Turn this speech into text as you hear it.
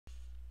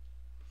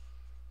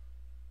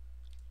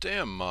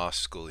Dan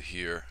Moskal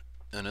here,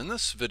 and in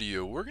this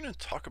video we're going to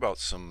talk about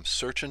some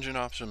search engine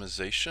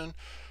optimization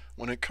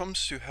when it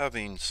comes to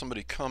having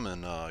somebody come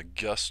and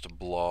guest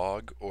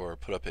blog or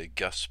put up a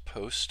guest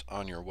post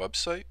on your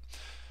website,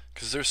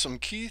 because there's some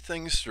key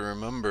things to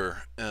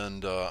remember.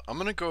 And I'm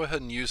going to go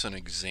ahead and use an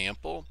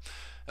example,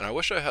 and I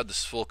wish I had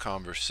this full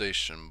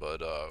conversation,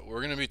 but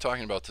we're going to be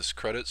talking about this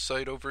credit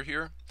site over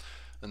here,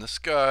 and this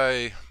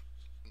guy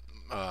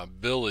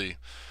Billy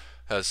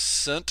has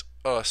sent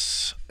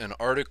us an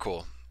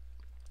article.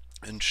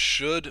 And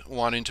should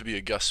wanting to be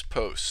a guest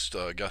post,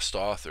 guest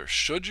author,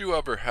 should you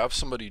ever have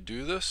somebody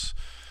do this,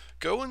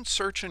 go and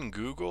search in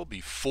Google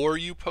before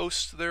you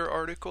post their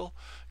article.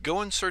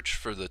 Go and search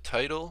for the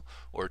title,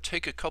 or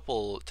take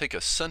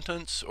a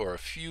sentence or a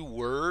few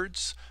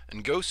words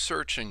and go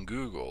search in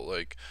Google.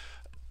 Like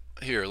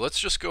here, let's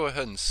just go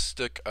ahead and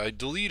I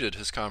deleted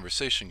his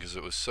conversation because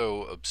it was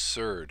so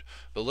absurd,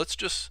 but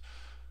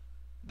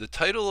the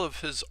title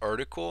of his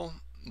article,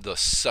 the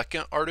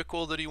second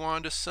article that he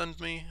wanted to send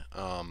me,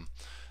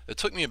 it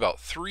took me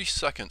about 3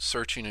 seconds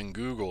searching in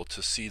Google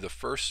to see the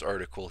first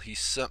article he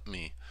sent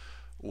me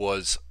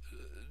was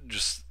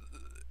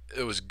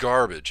it was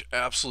garbage,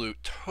 absolute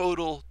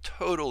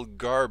total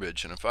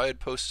garbage. And if I had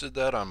posted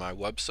that on my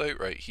website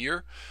right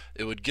here,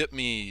 it would get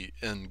me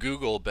in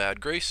Google bad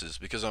graces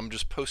because I'm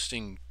just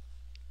posting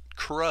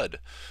crud,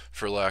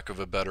 for lack of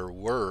a better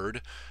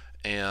word.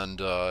 And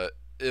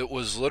it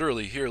was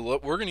literally here. We're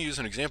going to use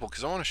an example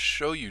because I want to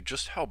show you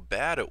just how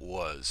bad it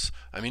was.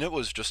 I mean, it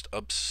was just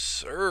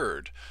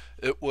absurd.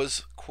 It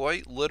was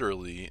quite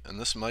literally, and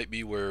this might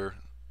be where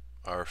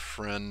our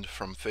friend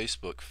from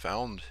Facebook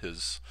found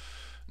his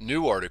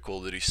new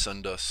article that he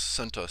sent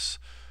us,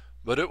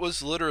 but it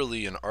was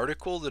literally an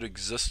article that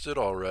existed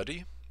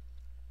already,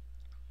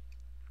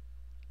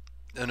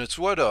 and it's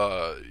what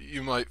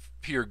you might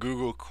hear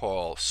Google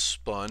call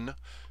spun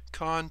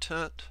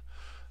content.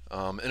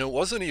 And it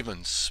wasn't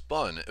even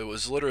spun. It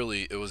was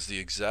the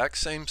exact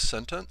same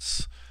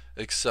sentence,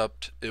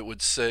 except it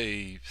would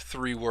say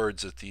 3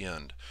 words at the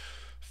end.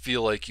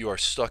 Feel like you are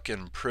stuck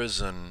in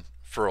prison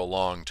for a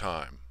long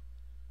time.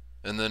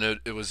 And then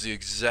it was the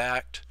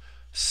exact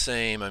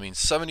same,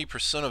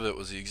 70% of it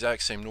was the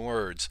exact same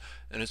words.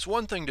 And it's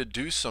one thing to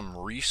do some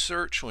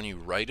research when you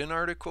write an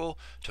article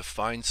to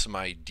find some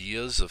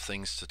ideas of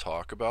things to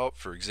talk about.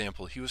 For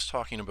example, he was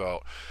talking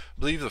about, I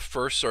believe the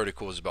first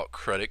article was about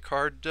credit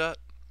card debt.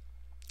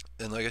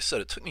 And like I said,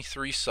 it took me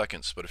 3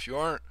 seconds, but if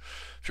you're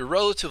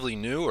relatively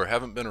new or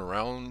haven't been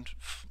around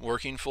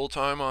working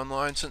full-time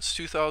online since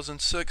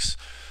 2006,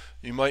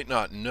 you might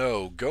not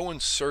know. Go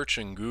and search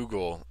in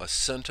Google a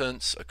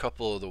sentence, a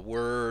couple of the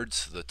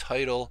words, the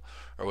title,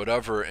 or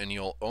whatever, and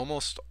you'll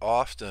almost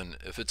often,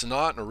 if it's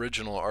not an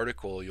original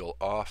article, you'll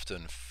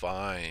often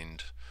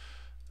find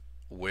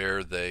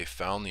where they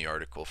found the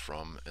article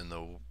from. And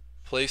the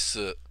place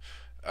that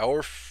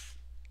our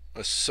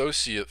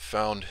associate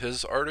found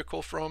his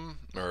article from,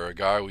 or a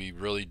guy we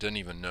really didn't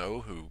even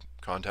know who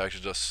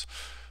contacted us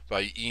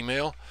by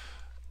email,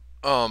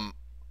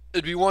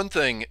 it'd be one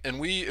thing, and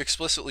we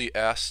explicitly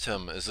asked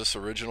him, is this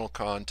original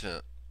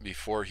content,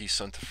 before he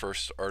sent the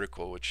first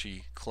article, which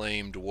he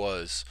claimed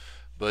was,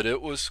 but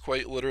it was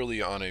quite literally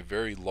on a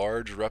very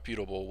large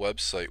reputable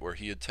website where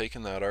he had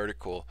taken that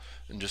article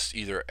and just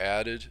either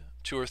added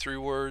 2 or 3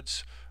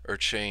 words or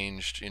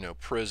changed,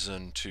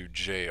 prison to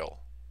jail.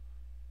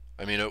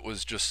 I mean, it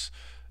was just,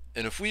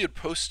 and if we had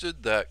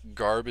posted that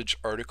garbage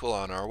article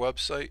on our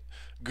website,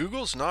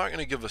 Google's not going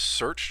to give us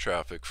search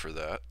traffic for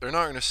that. They're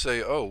not going to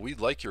say, oh, we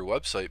like your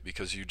website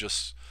because you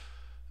just,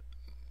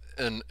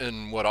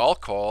 and what I'll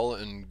call,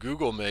 and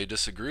Google may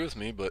disagree with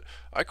me, but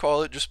I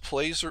call it just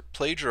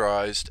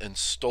plagiarized and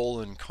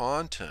stolen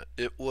content.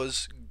 It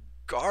was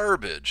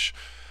garbage.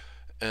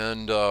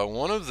 And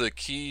one of the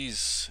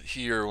keys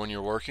here when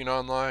you're working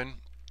online,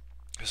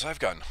 because I've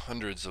gotten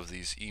hundreds of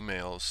these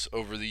emails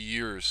over the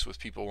years with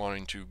people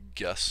wanting to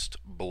guest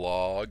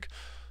blog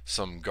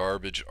some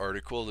garbage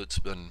article that's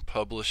been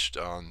published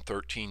on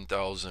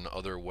 13,000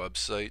 other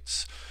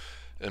websites.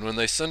 And when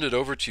they send it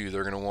over to you,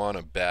 they're going to want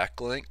a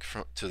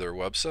backlink to their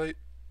website,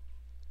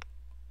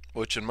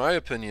 which in my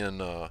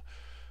opinion,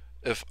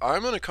 if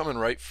I'm going to come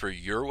and write for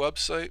your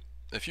website,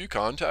 if you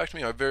contact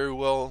me, I very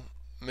well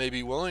may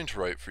be willing to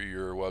write for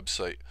your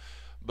website,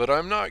 but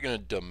I'm not going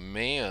to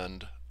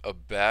demand a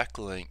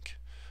backlink.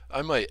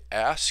 I might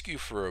ask you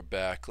for a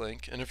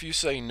backlink, and if you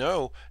say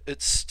no,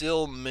 it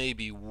still may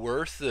be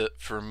worth it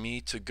for me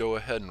to go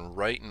ahead and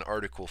write an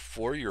article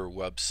for your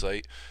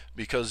website,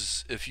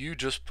 because if you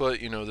just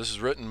put, this is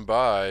written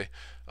by,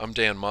 I'm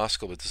Dan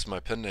Moskal, but this is my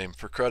pen name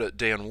for credit,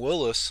 Dan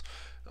Willis,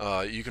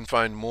 you can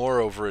find more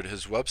over at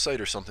his website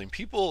or something.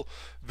 People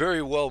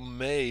very well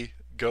may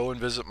go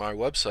and visit my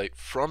website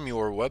from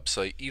your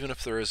website, even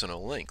if there isn't a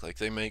link. Like,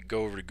 they may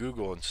go over to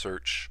Google and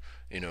search,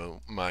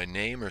 my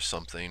name or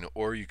something,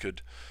 or you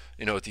could,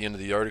 at the end of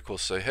the article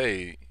say,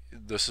 hey,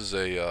 this is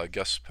a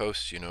guest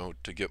post,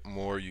 to get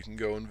more you can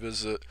go and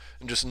visit,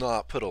 and just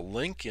not put a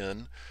link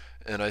in,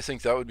 And I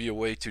think that would be a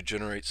way to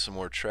generate some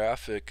more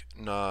traffic,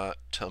 not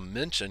to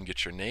mention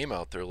get your name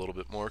out there a little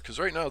bit more, because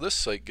right now this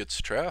site gets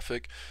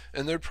traffic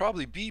and there'd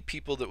probably be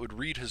people that would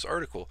read his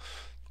article.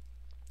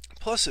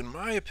 Plus, in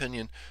my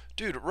opinion,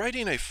 dude,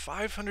 writing a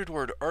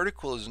 500-word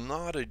article is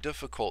not a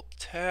difficult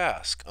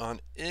task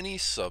on any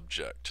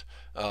subject.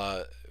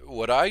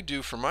 What I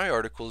do for my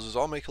articles is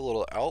I'll make a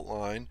little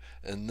outline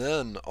and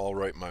then I'll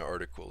write my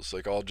articles.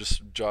 Like, I'll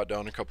just jot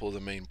down a couple of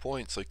the main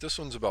points. Like, this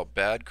one's about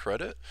bad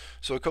credit.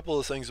 So a couple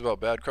of things about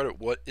bad credit.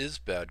 What is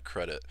bad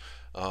credit?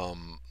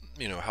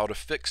 How to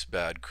fix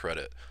bad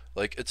credit.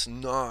 Like, it's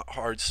not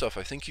hard stuff.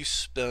 I think you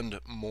spend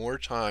more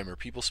time, or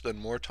people spend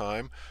more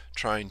time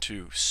trying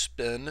to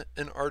spin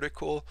an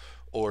article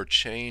or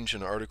change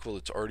an article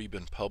that's already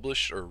been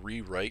published or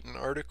rewrite an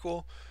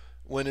article,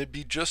 when it'd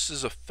be just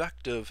as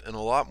effective and a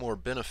lot more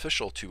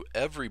beneficial to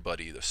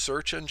everybody, the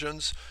search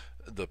engines,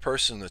 the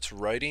person that's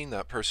writing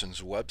that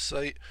person's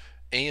website,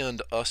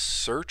 and us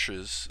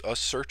searchers,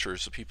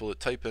 the people that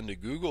type into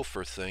Google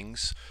for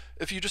things.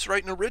 If you just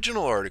write an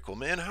original article,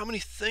 man, how many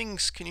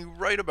things can you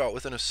write about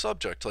within a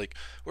subject? Like,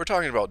 we're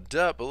talking about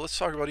debt, but let's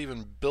talk about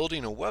even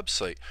building a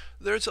website.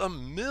 There's a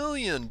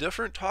million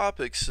different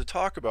topics to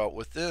talk about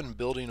within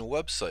building a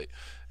website.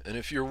 And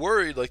if you're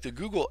worried, like, the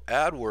Google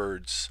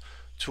AdWords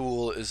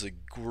tool is a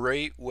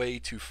great way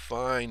to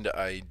find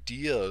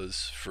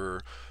ideas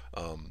for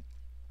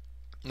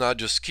not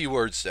just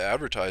keywords to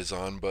advertise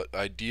on, but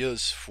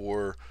ideas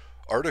for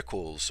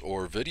articles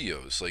or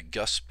videos, like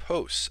guest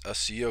posts,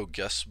 SEO,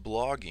 guest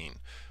blogging,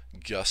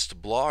 guest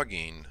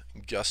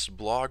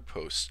blog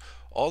posts,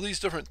 all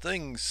these different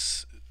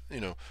things,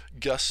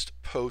 guest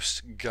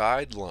post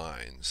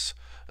guidelines,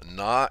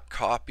 not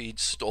copied,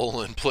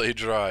 stolen,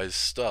 plagiarized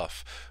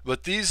stuff.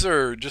 But these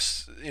are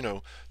just,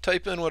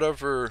 type in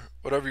whatever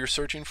you're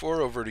searching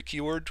for over to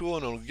keyword tool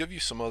and it'll give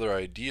you some other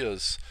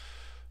ideas.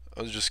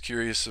 I was just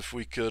curious if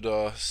we could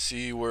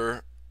see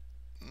where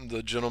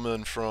the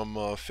gentleman from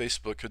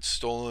Facebook had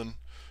stolen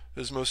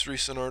his most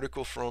recent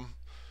article from.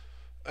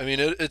 I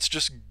mean, it's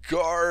just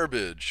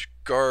garbage,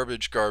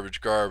 garbage, garbage,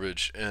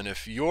 garbage. And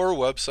if your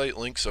website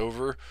links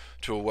over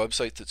to a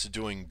website that's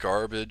doing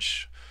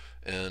garbage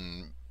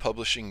and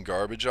publishing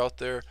garbage out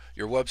there,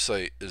 your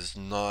website is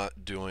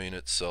not doing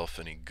itself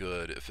any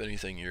good. If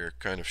anything, you're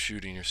kind of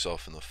shooting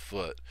yourself in the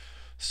foot.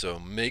 So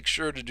make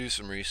sure to do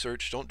some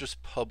research. Don't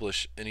just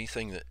publish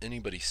anything that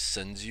anybody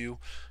sends you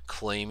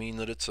claiming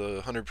that it's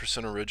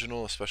 100%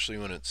 original, especially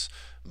when it's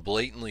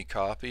blatantly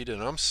copied.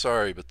 And I'm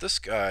sorry, but this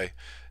guy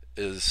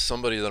is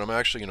somebody that I'm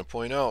actually going to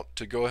point out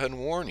to go ahead and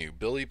warn you.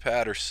 Billy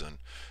Patterson.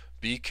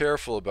 Be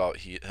careful about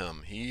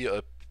him. He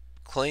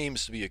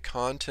claims to be a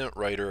content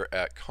writer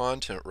at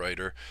Content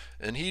Writer,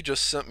 and he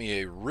just sent me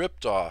a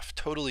ripped off,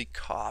 totally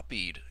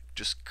copied,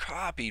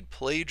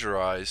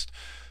 plagiarized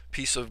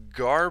piece of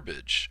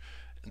garbage.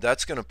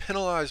 That's going to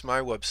penalize my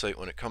website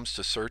when it comes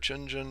to search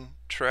engine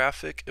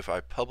traffic if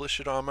I publish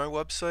it on my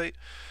website.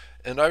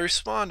 And I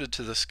responded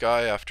to this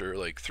guy after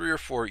like 3 or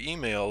 4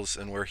 emails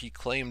and where he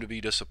claimed to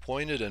be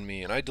disappointed in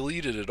me, and I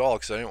deleted it all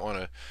because I didn't want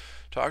to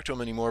talk to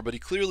him anymore. But he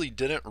clearly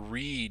didn't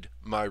read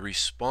my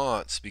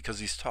response because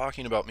he's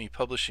talking about me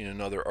publishing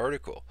another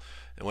article.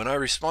 And when I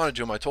responded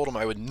to him, I told him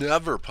I would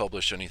never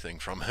publish anything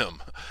from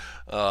him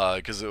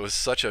because it was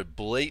such a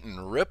blatant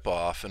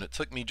ripoff, and it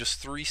took me just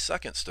 3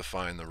 seconds to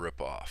find the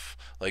ripoff,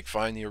 like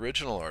find the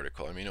original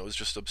article. I mean, it was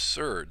just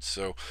absurd.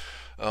 So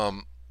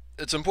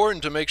it's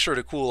important to make sure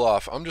to cool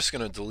off. I'm just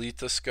going to delete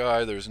this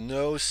guy. There's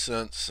no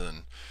sense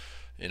in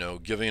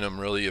giving him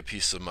really a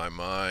piece of my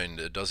mind.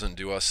 It doesn't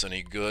do us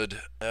any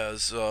good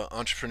as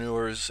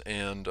entrepreneurs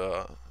and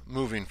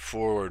moving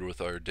forward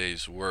with our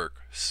day's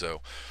work.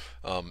 So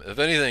if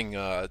anything,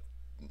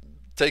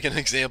 take an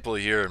example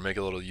here and make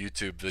a little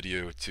YouTube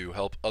video to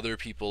help other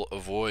people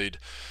avoid,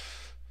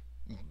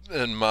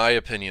 in my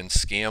opinion,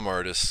 scam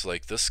artists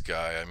like this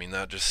guy. I mean,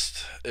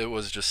 it's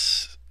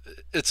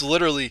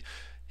literally,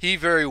 he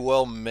very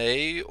well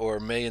may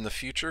in the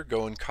future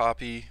go and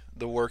copy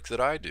the work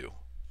that I do.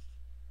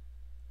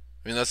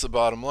 I mean, that's the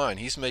bottom line.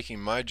 He's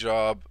making my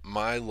job,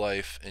 my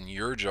life, and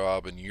your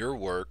job and your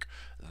work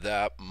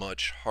that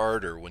much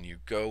harder when you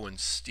go and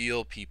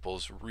steal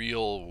people's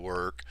real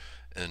work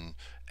and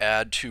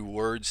add 2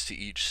 words to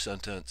each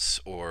sentence,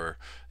 or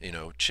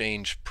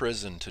change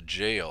prison to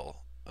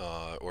jail,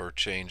 or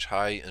change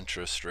high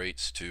interest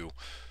rates to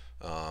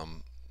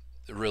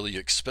really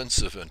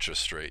expensive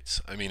interest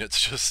rates. I mean,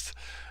 it's just,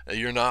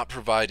 you're not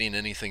providing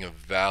anything of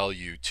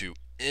value to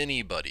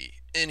anybody,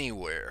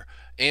 anywhere,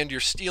 and you're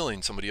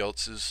stealing somebody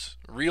else's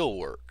real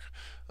work,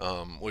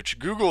 which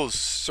Google's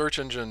search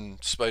engine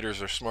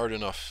spiders are smart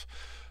enough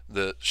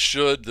that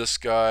should this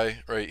guy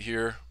right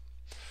here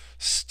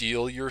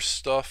steal your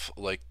stuff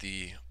like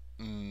the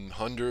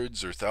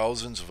hundreds or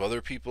thousands of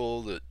other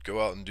people that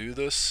go out and do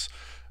this,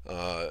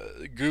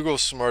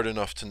 Google's smart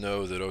enough to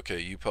know that, okay,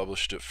 you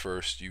published it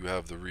first, you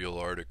have the real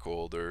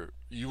article.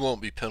 You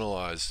won't be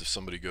penalized if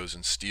somebody goes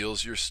and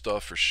steals your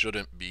stuff, or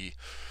shouldn't be.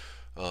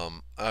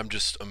 I'm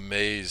just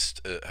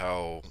amazed at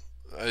how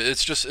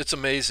It's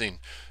amazing.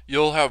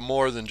 You'll have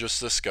more than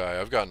just this guy.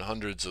 I've gotten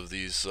hundreds of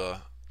these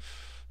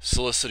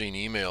soliciting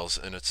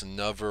emails, and it's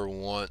never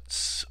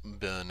once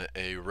been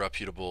a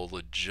reputable,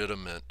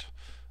 legitimate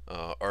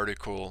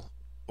article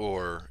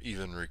or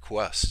even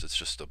request. It's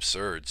just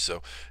absurd.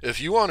 So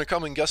if you want to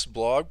come and guest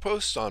blog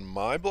posts on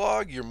my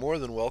blog, you're more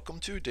than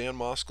welcome to,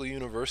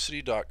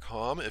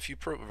 danmoskeluniversity.com. If you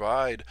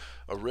provide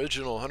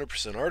original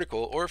 100%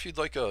 article, or if you'd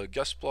like a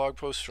guest blog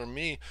post from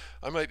me,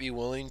 I might be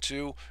willing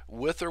to,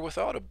 with or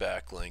without a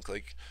backlink.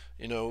 Like,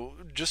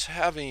 just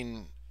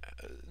having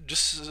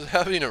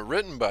it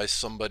written by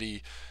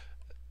somebody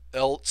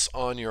else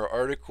on your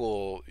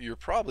article, you're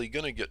probably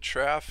going to get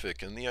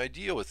traffic. And the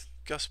idea with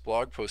guest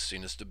blog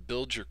posting is to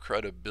build your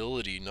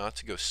credibility, not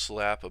to go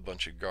slap a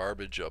bunch of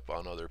garbage up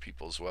on other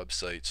people's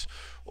websites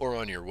or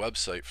on your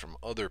website from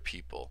other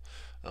people.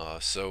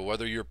 So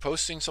whether you're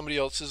posting somebody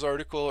else's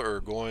article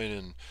or going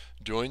and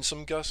doing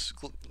some guest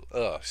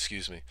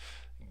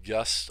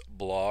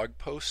blog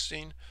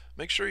posting,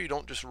 make sure you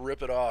don't just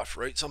rip it off.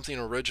 Write something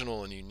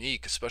original and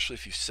unique, especially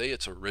if you say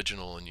it's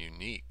original and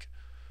unique.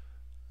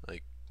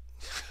 Like,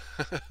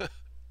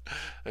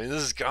 I mean,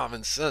 this is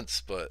common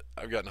sense, but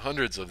I've gotten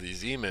hundreds of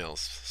these emails.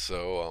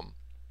 So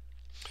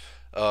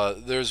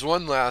there's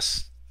one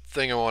last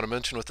thing I want to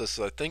mention with this.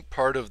 I think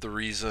part of the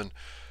reason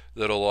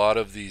that a lot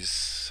of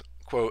these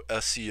quote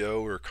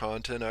SEO or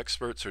content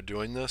experts are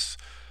doing this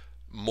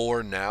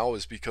more now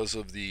is because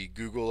of the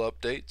Google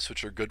updates,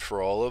 which are good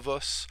for all of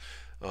us.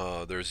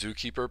 Their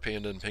Zookeeper,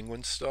 Panda, and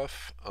Penguin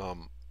stuff.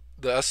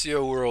 The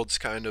SEO world's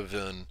kind of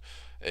in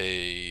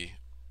a,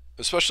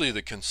 especially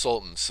the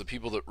consultants, the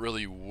people that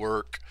really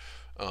work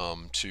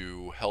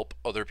to help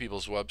other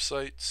people's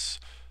websites,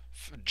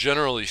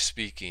 generally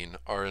speaking,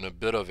 are in a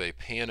bit of a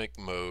panic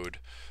mode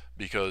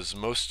because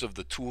most of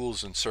the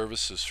tools and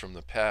services from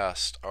the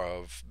past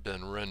have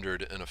been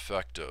rendered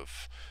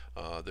ineffective.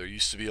 There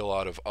used to be a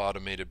lot of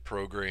automated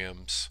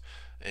programs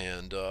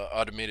and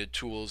automated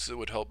tools that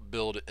would help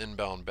build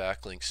inbound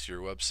backlinks to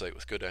your website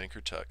with good anchor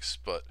text,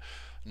 but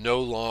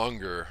no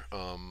longer.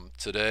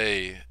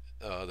 Today,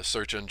 the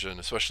search engine,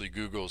 especially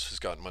Google's, has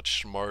gotten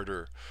much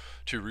smarter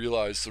to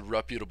realize the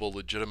reputable,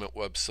 legitimate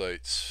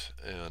websites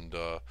and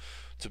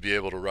to be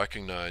able to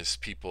recognize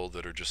people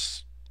that are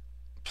just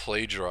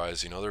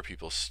plagiarizing other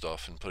people's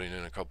stuff and putting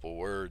in a couple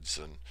words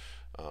and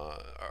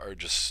are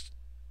just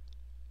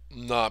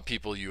not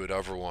people you would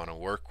ever want to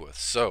work with.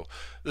 So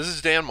this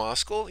is Dan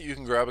Moskel. You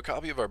can grab a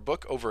copy of our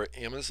book over at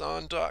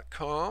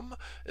Amazon.com.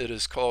 It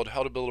is called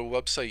How to Build a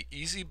Website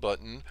Easy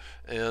Button,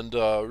 and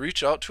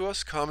reach out to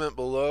us, comment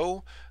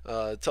below,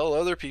 tell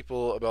other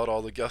people about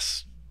all the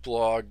guest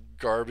blog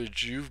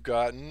garbage you've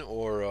gotten,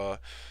 or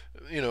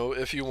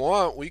if you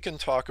want, we can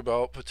talk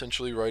about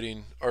potentially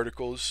writing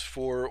articles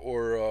for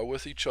or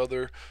with each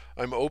other.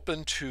 I'm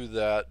open to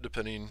that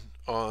depending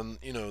on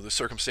the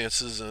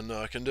circumstances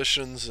and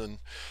conditions. And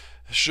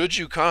should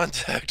you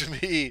contact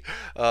me,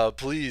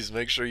 please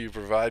make sure you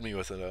provide me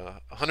with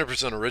a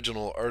 100%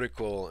 original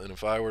article. And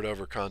if I were to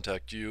ever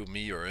contact you,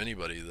 me or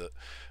anybody that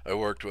I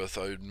worked with,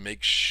 I would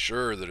make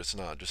sure that it's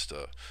not just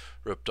a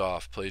ripped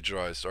off,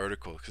 plagiarized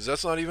article, because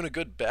that's not even a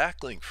good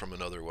backlink from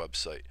another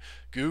website.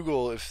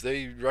 Google, if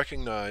they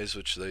recognize,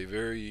 which they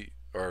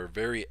are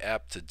very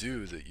apt to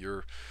do, that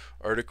your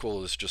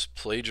article is just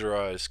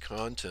plagiarized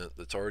content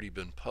that's already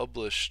been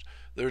published,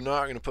 they're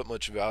not going to put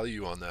much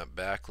value on that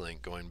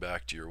backlink going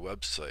back to your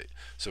website.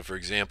 So for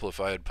example, if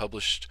I had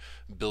published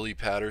Billy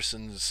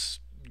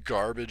Patterson's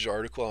garbage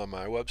article on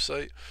my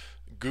website,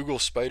 Google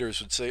spiders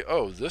would say,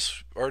 oh,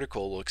 this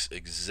article looks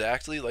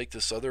exactly like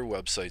this other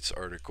website's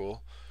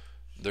article.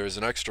 There's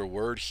an extra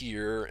word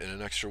here and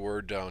an extra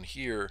word down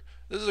here.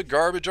 This is a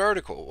garbage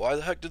article. Why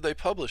the heck did they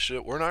publish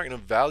it? We're not going to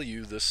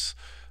value this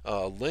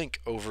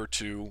link over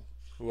to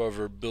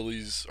whoever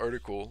Billy's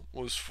article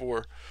was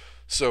for.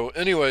 So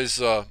anyways,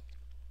 this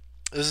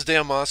is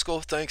Dan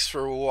Moskel. Thanks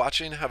for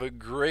watching. Have a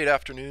great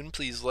afternoon.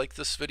 Please like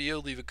this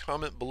video, leave a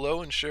comment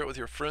below, and share it with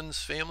your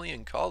friends, family,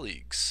 and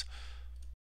colleagues.